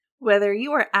Whether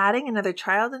you are adding another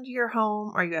child into your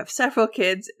home or you have several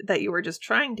kids that you are just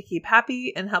trying to keep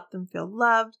happy and help them feel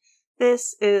loved,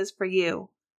 this is for you.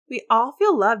 We all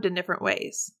feel loved in different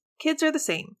ways. Kids are the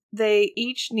same. They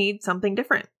each need something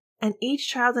different. And each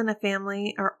child in a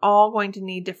family are all going to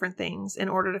need different things in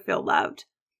order to feel loved.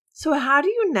 So how do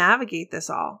you navigate this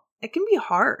all? It can be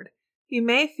hard. You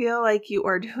may feel like you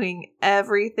are doing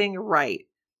everything right.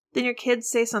 Then your kids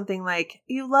say something like,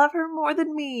 "You love her more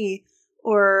than me,"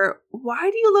 or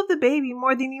 "Why do you love the baby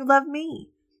more than you love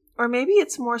me?" Or maybe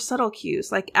it's more subtle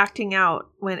cues like acting out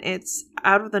when it's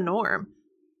out of the norm,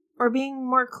 or being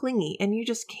more clingy and you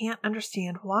just can't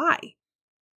understand why.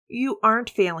 You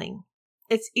aren't failing.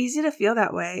 It's easy to feel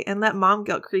that way and let mom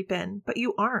guilt creep in, but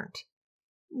you aren't.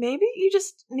 Maybe you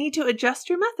just need to adjust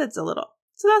your methods a little.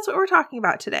 So that's what we're talking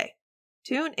about today.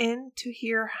 Tune in to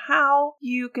hear how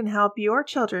you can help your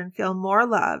children feel more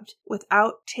loved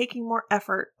without taking more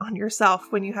effort on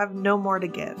yourself when you have no more to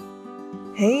give.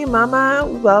 Hey mama,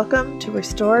 welcome to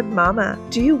Restored Mama.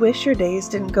 Do you wish your days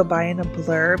didn't go by in a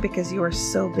blur because you are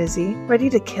so busy, ready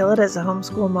to kill it as a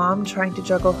homeschool mom trying to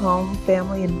juggle home,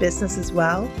 family, and business as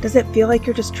well? Does it feel like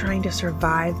you're just trying to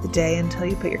survive the day until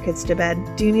you put your kids to bed?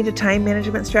 Do you need a time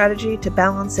management strategy to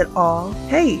balance it all?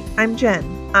 Hey, I'm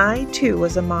Jen. I too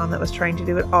was a mom that was trying to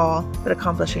do it all, but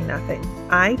accomplishing nothing.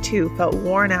 I too felt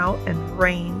worn out and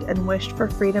drained and wished for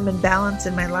freedom and balance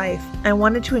in my life. I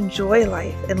wanted to enjoy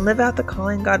life and live out the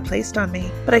calling God placed on me,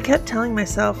 but I kept telling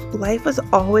myself life was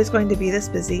always going to be this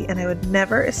busy and I would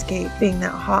never escape being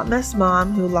that hot mess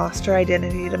mom who lost her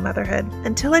identity to motherhood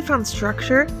until I found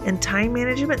structure and time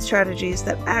management strategies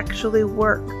that actually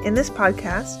work. In this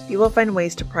podcast, you will find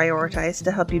ways to prioritize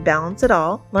to help you balance it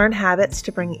all, learn habits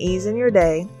to bring ease in your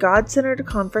day, God-centered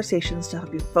conversations to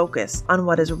help you focus on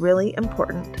what is really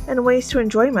important, and ways to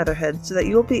enjoy motherhood so that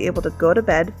you will be able to go to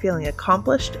bed feeling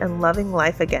accomplished and loving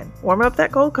life again. Warm up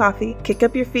that cold coffee, kick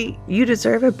up your feet. You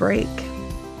deserve a break.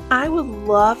 I would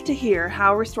love to hear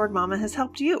how Restored Mama has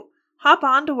helped you. Hop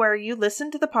on to where you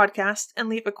listen to the podcast and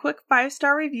leave a quick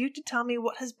 5-star review to tell me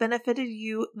what has benefited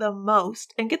you the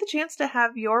most and get the chance to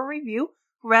have your review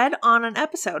read on an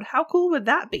episode. How cool would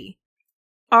that be?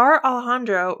 R.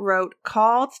 Alejandro wrote,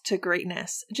 "Called to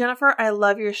Greatness. Jennifer, I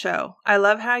love your show. I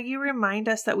love how you remind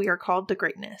us that we are called to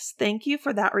greatness. Thank you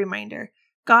for that reminder.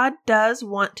 God does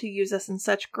want to use us in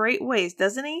such great ways,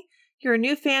 doesn't he? You're a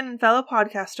new fan and fellow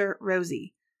podcaster,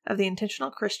 Rosie, of the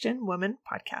Intentional Christian Woman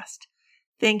podcast."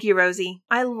 Thank you, Rosie.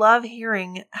 I love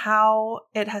hearing how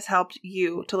it has helped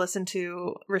you to listen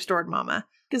to Restored Mama,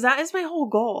 because that is my whole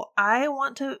goal. I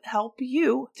want to help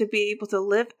you to be able to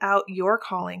live out your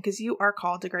calling because you are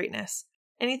called to greatness.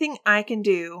 Anything I can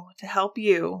do to help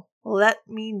you, let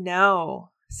me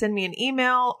know. Send me an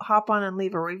email, hop on and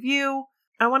leave a review.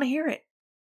 I want to hear it.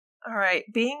 All right,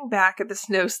 being back at the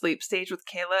no sleep stage with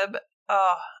Caleb,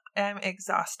 I'm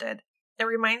exhausted. It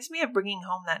reminds me of bringing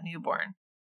home that newborn.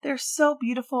 They're so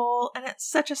beautiful, and it's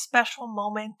such a special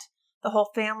moment. The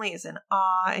whole family is in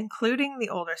awe, including the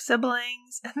older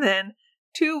siblings. And then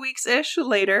 2 weeks-ish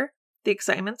later, the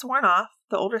excitement's worn off.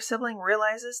 The older sibling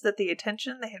realizes that the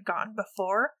attention they had gotten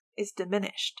before is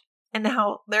diminished. And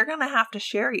now they're going to have to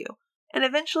share you and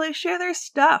eventually share their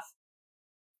stuff.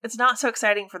 It's not so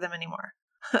exciting for them anymore.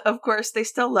 Of course, they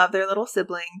still love their little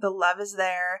sibling. The love is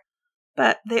there,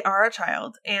 but they are a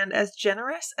child. And as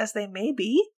generous as they may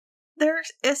be, there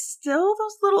is still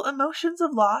those little emotions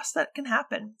of loss that can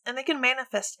happen, and they can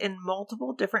manifest in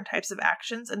multiple different types of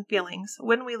actions and feelings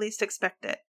when we least expect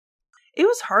it. It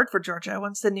was hard for Georgia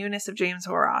once the newness of James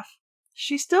wore off.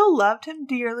 She still loved him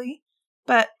dearly,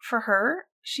 but for her,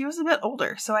 she was a bit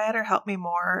older, so I had her help me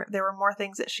more. There were more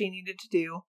things that she needed to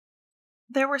do.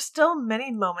 There were still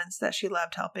many moments that she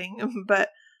loved helping, but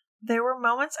there were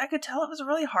moments I could tell it was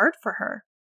really hard for her.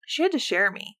 She had to share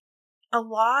me. A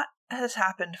lot has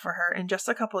happened for her in just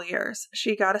a couple years.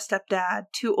 She got a stepdad,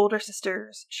 2 older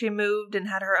sisters. She moved and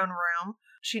had her own room.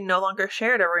 She no longer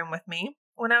shared a room with me.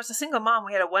 When I was a single mom,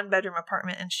 we had a 1-bedroom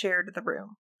apartment and shared the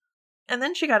room. And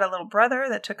then she got a little brother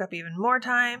that took up even more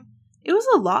time. It was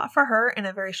a lot for her in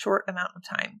a very short amount of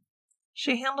time.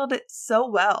 She handled it so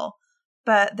well,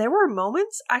 but there were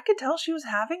moments I could tell she was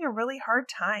having a really hard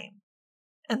time.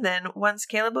 And then once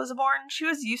Caleb was born, she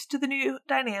was used to the new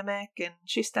dynamic and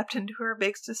she stepped into her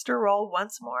big sister role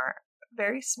once more,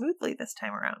 very smoothly this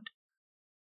time around.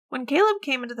 When Caleb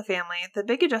came into the family, the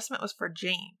big adjustment was for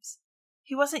James.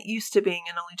 He wasn't used to being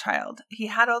an only child. He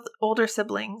had older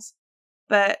siblings,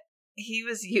 but he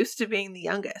was used to being the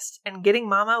youngest and getting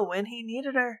mama when he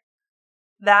needed her.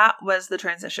 That was the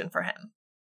transition for him.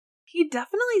 He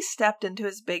definitely stepped into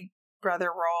his big brother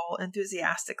role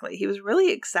enthusiastically. He was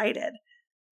really excited.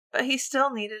 but he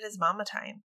still needed his mama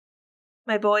time.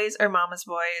 My boys are mama's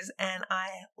boys, and I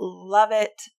love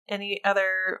it. Any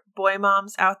other boy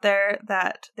moms out there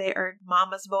that they are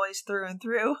mama's boys through and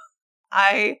through,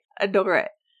 I adore it.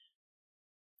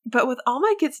 But with all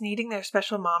my kids needing their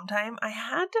special mom time, I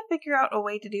had to figure out a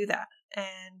way to do that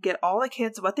and get all the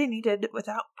kids what they needed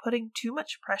without putting too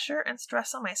much pressure and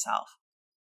stress on myself.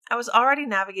 I was already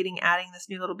navigating adding this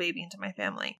new little baby into my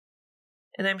family.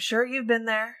 And I'm sure you've been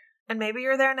there, and maybe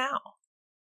you're there now.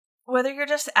 Whether you're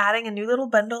just adding a new little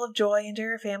bundle of joy into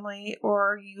your family,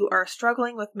 or you are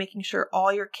struggling with making sure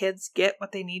all your kids get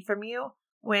what they need from you,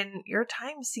 when your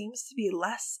time seems to be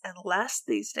less and less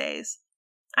these days,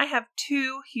 I have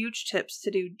 2 huge tips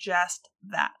to do just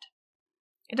that.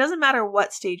 It doesn't matter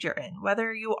what stage you're in,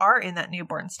 whether you are in that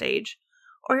newborn stage,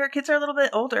 or your kids are a little bit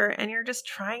older and you're just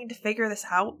trying to figure this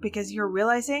out because you're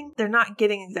realizing they're not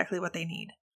getting exactly what they need.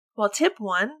 Well, tip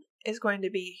 1 is going to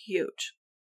be huge.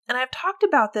 And I've talked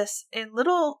about this in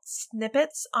little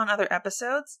snippets on other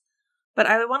episodes, but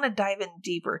I want to dive in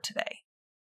deeper today.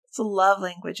 It's love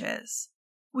languages.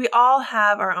 We all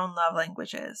have our own love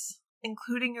languages,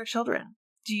 including your children.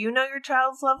 Do you know your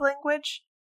child's love language?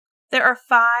 There are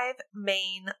 5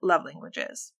 main love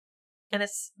languages, and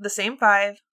it's the same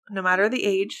 5, no matter the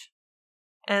age,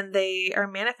 and they are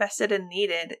manifested and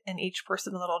needed in each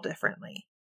person a little differently.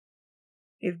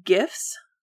 You have gifts,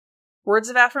 words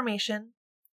of affirmation,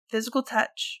 physical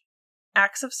touch,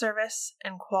 acts of service,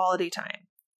 and quality time.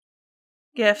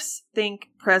 Gifts, think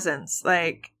presents,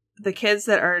 like the kids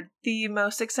that are the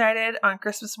most excited on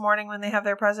Christmas morning when they have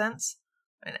their presents.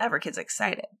 And every kid's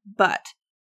excited, but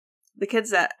the kids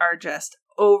that are just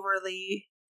overly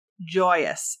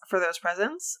joyous for those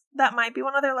presents, that might be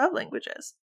one of their love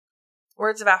languages.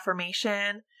 Words of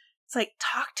affirmation, it's like,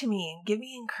 talk to me and give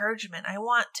me encouragement. I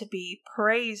want to be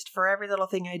praised for every little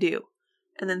thing I do.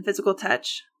 And then physical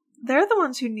touch, they're the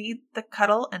ones who need the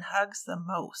cuddle and hugs the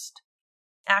most.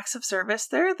 Acts of service,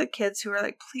 they're the kids who are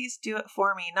like, please do it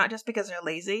for me, not just because they're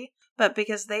lazy, but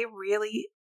because they really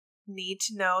need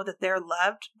to know that they're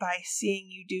loved by seeing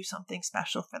you do something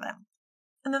special for them.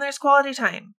 And then there's quality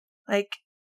time. Like,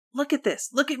 look at this.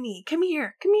 Look at me. Come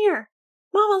here. Come here.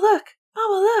 Mama, look.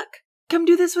 Mama, look. Come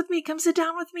do this with me. Come sit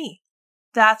down with me.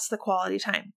 That's the quality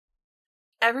time.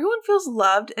 Everyone feels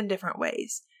loved in different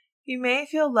ways. You may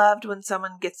feel loved when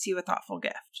someone gets you a thoughtful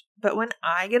gift. But when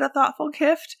I get a thoughtful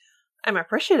gift, I'm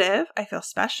appreciative. I feel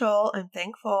special. I'm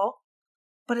thankful.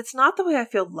 But it's not the way I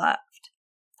feel loved.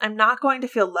 I'm not going to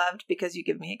feel loved because you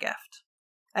give me a gift.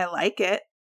 I like it,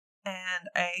 and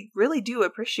I really do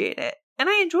appreciate it, and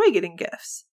I enjoy getting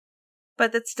gifts.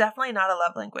 But that's definitely not a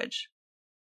love language.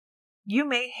 You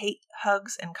may hate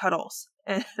hugs and cuddles,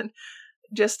 and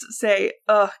just say,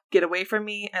 ugh, get away from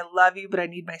me. I love you, but I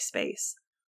need my space.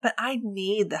 But I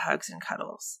need the hugs and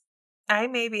cuddles. I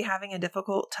may be having a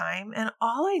difficult time, and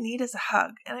all I need is a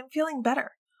hug, and I'm feeling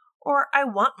better. Or I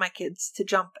want my kids to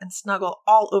jump and snuggle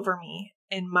all over me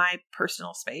in my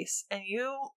personal space, and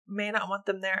you may not want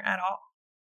them there at all.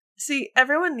 See,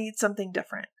 everyone needs something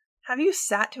different. Have you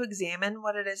sat to examine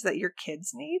what it is that your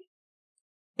kids need?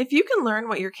 If you can learn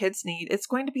what your kids need, it's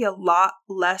going to be a lot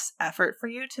less effort for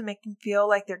you to make them feel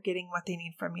like they're getting what they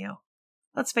need from you.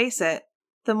 Let's face it,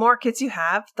 the more kids you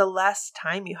have, the less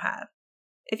time you have.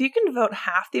 If you can devote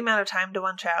half the amount of time to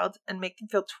one child and make them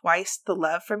feel twice the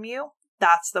love from you,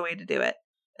 that's the way to do it.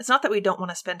 It's not that we don't want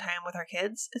to spend time with our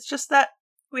kids. It's just that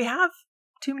we have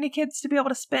too many kids to be able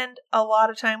to spend a lot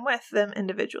of time with them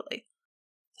individually.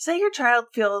 Say your child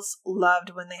feels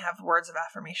loved when they have words of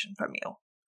affirmation from you,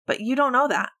 but you don't know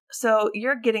that. So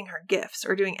you're getting her gifts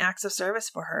or doing acts of service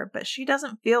for her, but she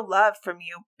doesn't feel love from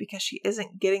you because she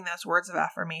isn't getting those words of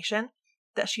affirmation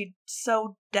that she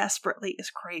so desperately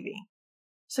is craving.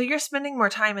 So you're spending more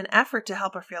time and effort to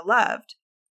help her feel loved,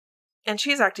 and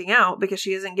she's acting out because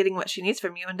she isn't getting what she needs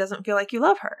from you and doesn't feel like you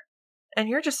love her. And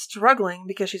you're just struggling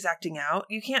because she's acting out.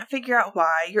 You can't figure out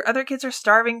why. Your other kids are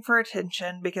starving for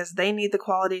attention because they need the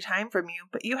quality time from you,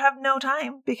 but you have no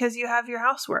time because you have your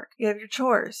housework, you have your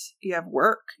chores, you have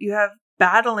work, you have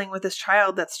battling with this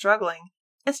child that's struggling.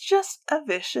 It's just a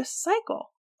vicious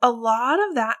cycle. A lot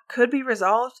of that could be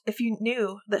resolved if you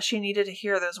knew that she needed to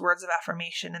hear those words of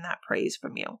affirmation and that praise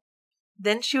from you.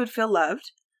 Then she would feel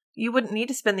loved. You wouldn't need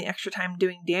to spend the extra time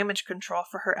doing damage control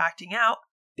for her acting out,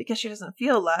 because she doesn't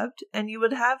feel loved, and you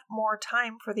would have more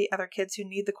time for the other kids who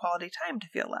need the quality time to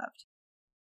feel loved.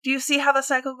 Do you see how the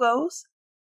cycle goes?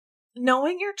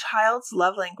 Knowing your child's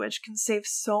love language can save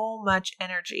so much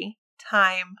energy,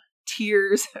 time,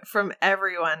 tears from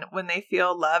everyone when they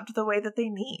feel loved the way that they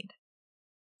need.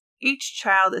 Each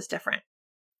child is different.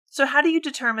 So how do you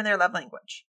determine their love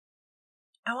language?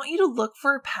 I want you to look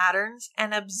for patterns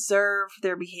and observe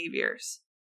their behaviors.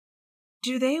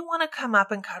 Do they want to come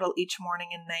up and cuddle each morning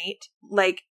and night?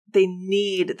 Like they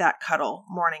need that cuddle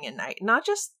morning and night. Not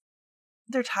just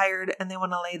they're tired and they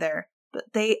want to lay there,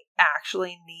 but they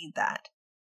actually need that.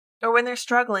 Or when they're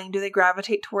struggling, do they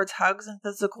gravitate towards hugs and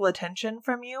physical attention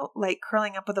from you, like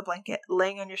curling up with a blanket,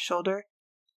 laying on your shoulder?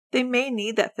 They may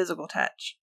need that physical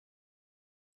touch.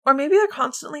 Or maybe they're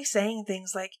constantly saying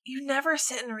things like, "You never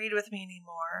sit and read with me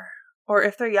anymore." Or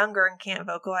if they're younger and can't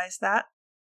vocalize that,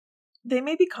 they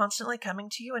may be constantly coming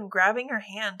to you and grabbing your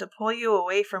hand to pull you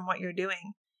away from what you're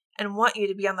doing and want you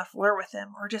to be on the floor with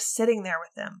them or just sitting there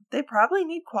with them. They probably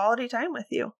need quality time with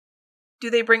you. Do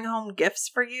they bring home gifts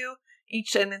for you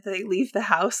each time that they leave the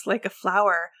house, like a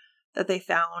flower that they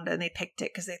found and they picked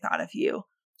it because they thought of you,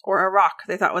 or a rock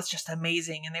they thought was just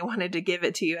amazing and they wanted to give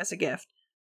it to you as a gift?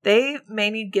 They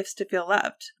may need gifts to feel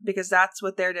loved because that's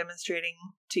what they're demonstrating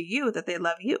to you, that they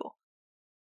love you.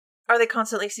 Are they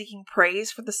constantly seeking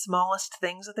praise for the smallest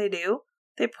things that they do?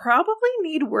 They probably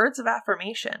need words of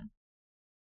affirmation.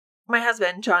 My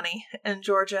husband, Johnny, and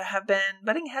Georgia have been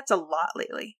butting heads a lot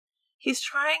lately. He's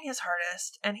trying his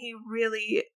hardest and he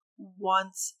really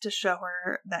wants to show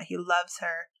her that he loves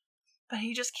her, but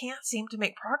he just can't seem to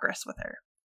make progress with her.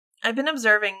 I've been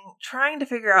observing, trying to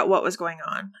figure out what was going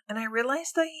on, and I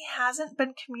realized that he hasn't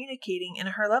been communicating in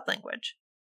her love language.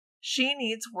 She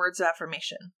needs words of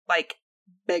affirmation, like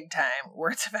big time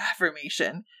words of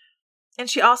affirmation. And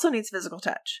she also needs physical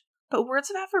touch. But words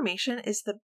of affirmation is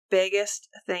the biggest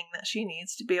thing that she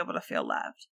needs to be able to feel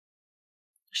loved.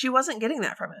 She wasn't getting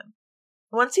that from him.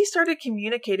 Once he started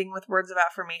communicating with words of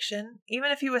affirmation,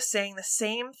 even if he was saying the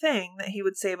same thing that he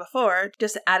would say before,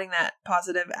 just adding that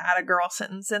positive atta girl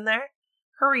sentence in there,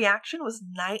 her reaction was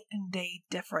night and day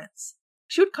difference.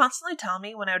 She would constantly tell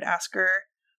me when I would ask her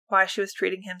why she was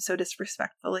treating him so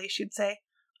disrespectfully, she'd say,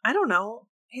 "I don't know.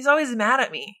 He's always mad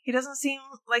at me. He doesn't seem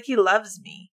like he loves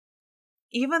me."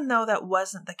 Even though that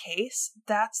wasn't the case,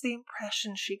 that's the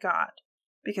impression she got.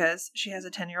 Because she has a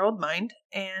 10-year-old mind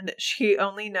and she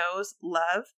only knows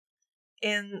love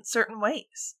in certain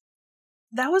ways.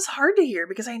 That was hard to hear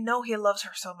because I know he loves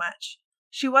her so much.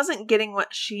 She wasn't getting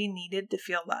what she needed to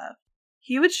feel loved.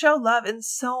 He would show love in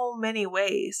so many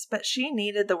ways, but she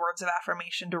needed the words of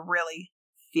affirmation to really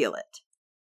feel it.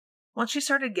 Once she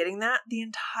started getting that, the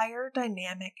entire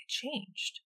dynamic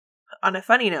changed. On a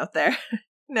funny note there,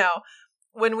 no.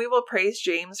 When we will praise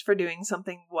James for doing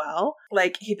something well,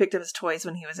 like he picked up his toys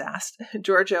when he was asked,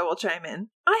 Georgia will chime in,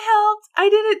 "I helped! I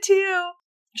did it too!"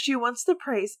 She wants the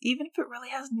praise even if it really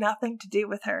has nothing to do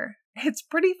with her. It's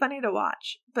pretty funny to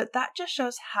watch, but that just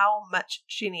shows how much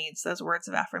she needs those words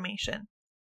of affirmation.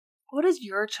 What does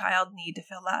your child need to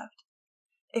feel loved?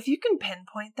 If you can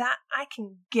pinpoint that, I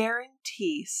can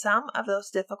guarantee some of those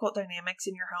difficult dynamics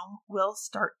in your home will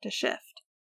start to shift.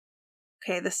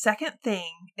 Okay, the second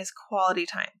thing is quality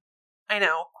time. I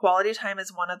know, quality time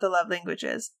is one of the love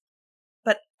languages,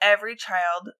 but every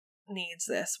child needs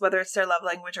this, whether it's their love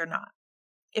language or not.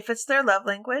 If it's their love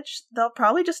language, they'll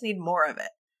probably just need more of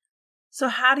it. So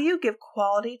how do you give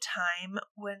quality time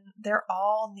when they're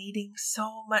all needing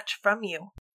so much from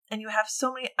you? And you have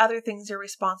so many other things you're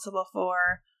responsible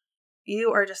for.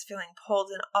 You are just feeling pulled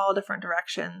in all different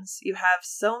directions. You have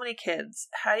so many kids.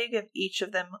 How do you give each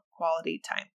of them quality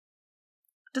time?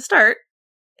 To start,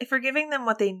 if you're giving them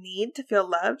what they need to feel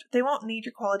loved, they won't need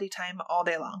your quality time all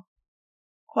day long.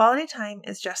 Quality time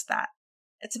is just that.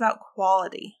 It's about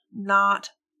quality,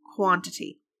 not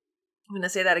quantity. I'm going to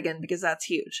say that again because that's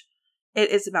huge. It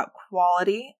is about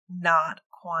quality, not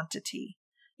quantity.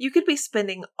 You could be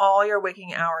spending all your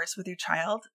waking hours with your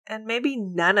child, and maybe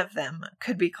none of them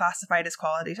could be classified as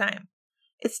quality time.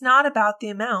 It's not about the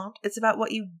amount, it's about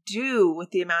what you do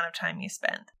with the amount of time you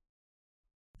spend.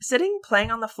 Sitting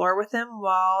playing on the floor with them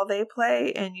while they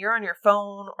play and you're on your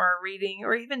phone or reading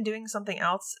or even doing something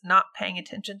else, not paying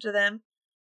attention to them,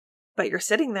 but you're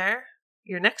sitting there,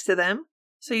 you're next to them,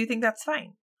 so you think that's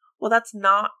fine. Well, that's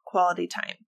not quality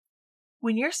time.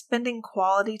 When you're spending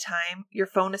quality time, your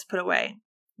phone is put away,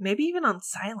 maybe even on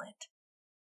silent.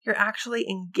 You're actually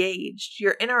engaged.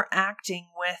 You're interacting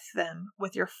with them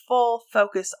with your full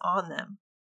focus on them.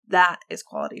 That is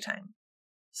quality time.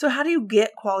 So how do you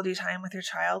get quality time with your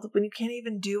child when you can't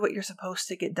even do what you're supposed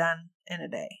to get done in a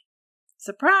day?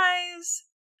 Surprise!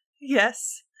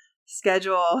 Yes,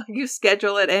 schedule. You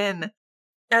schedule it in.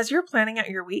 As you're planning out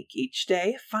your week each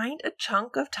day, find a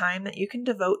chunk of time that you can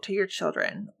devote to your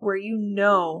children where you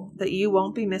know that you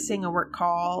won't be missing a work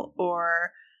call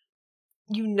or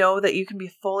you know that you can be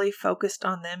fully focused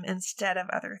on them instead of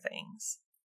other things.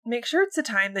 Make sure it's a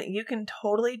time that you can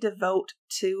totally devote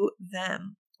to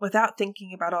them. without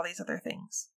thinking about all these other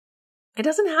things. It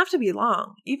doesn't have to be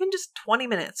long, even just 20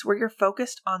 minutes where you're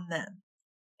focused on them.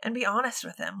 And be honest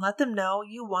with them. Let them know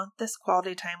you want this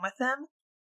quality time with them,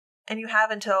 and you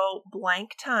have until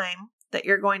blank time that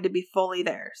you're going to be fully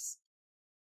theirs.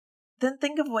 Then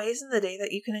think of ways in the day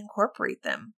that you can incorporate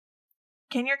them.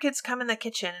 Can your kids come in the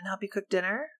kitchen and help you cook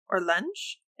dinner or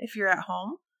lunch if you're at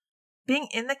home? Being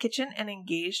in the kitchen and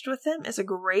engaged with them is a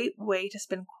great way to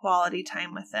spend quality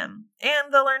time with them,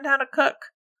 and they'll learn how to cook.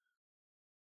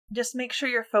 Just make sure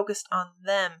you're focused on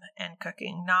them and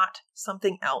cooking, not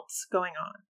something else going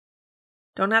on.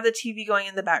 Don't have the TV going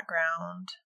in the background.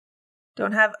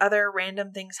 Don't have other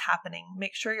random things happening.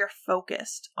 Make sure you're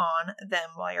focused on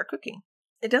them while you're cooking.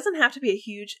 It doesn't have to be a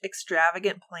huge,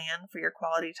 extravagant plan for your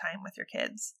quality time with your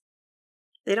kids.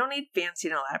 They don't need fancy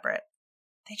and elaborate.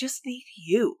 They just need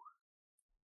you.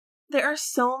 There are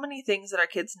so many things that our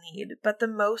kids need, but the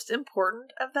most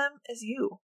important of them is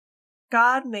you.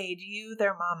 God made you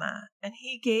their mama, and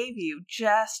He gave you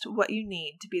just what you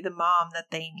need to be the mom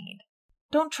that they need.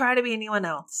 Don't try to be anyone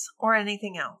else or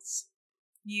anything else.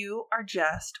 You are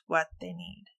just what they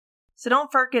need. So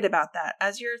don't forget about that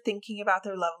as you're thinking about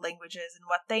their love languages and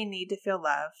what they need to feel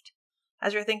loved.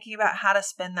 As you're thinking about how to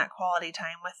spend that quality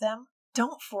time with them,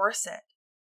 don't force it.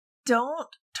 Don't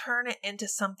turn it into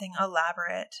something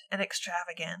elaborate and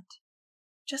extravagant.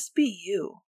 Just be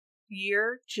you.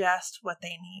 You're just what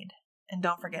they need. And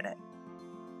don't forget it.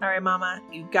 All right, Mama,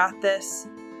 you got this.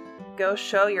 Go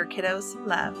show your kiddos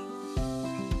love.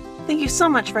 Thank you so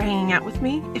much for hanging out with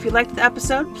me. If you liked the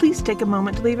episode, please take a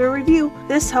moment to leave a review.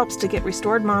 This helps to get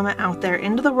Restored Mama out there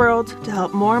into the world to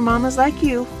help more mamas like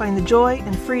you find the joy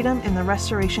and freedom in the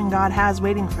restoration God has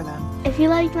waiting for them. If you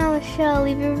liked Mama's show,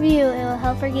 leave a review. It will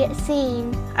help her get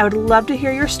seen. I would love to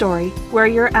hear your story, where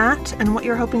you're at, and what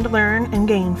you're hoping to learn and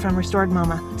gain from Restored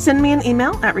Mama. Send me an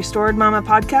email at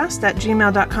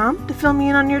restoredmamapodcast@gmail.com to fill me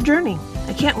in on your journey.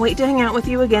 I can't wait to hang out with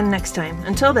you again next time.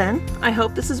 Until then, I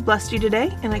hope this has blessed you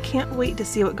today, and I can't wait to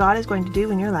see what God is going to do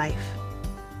in your life.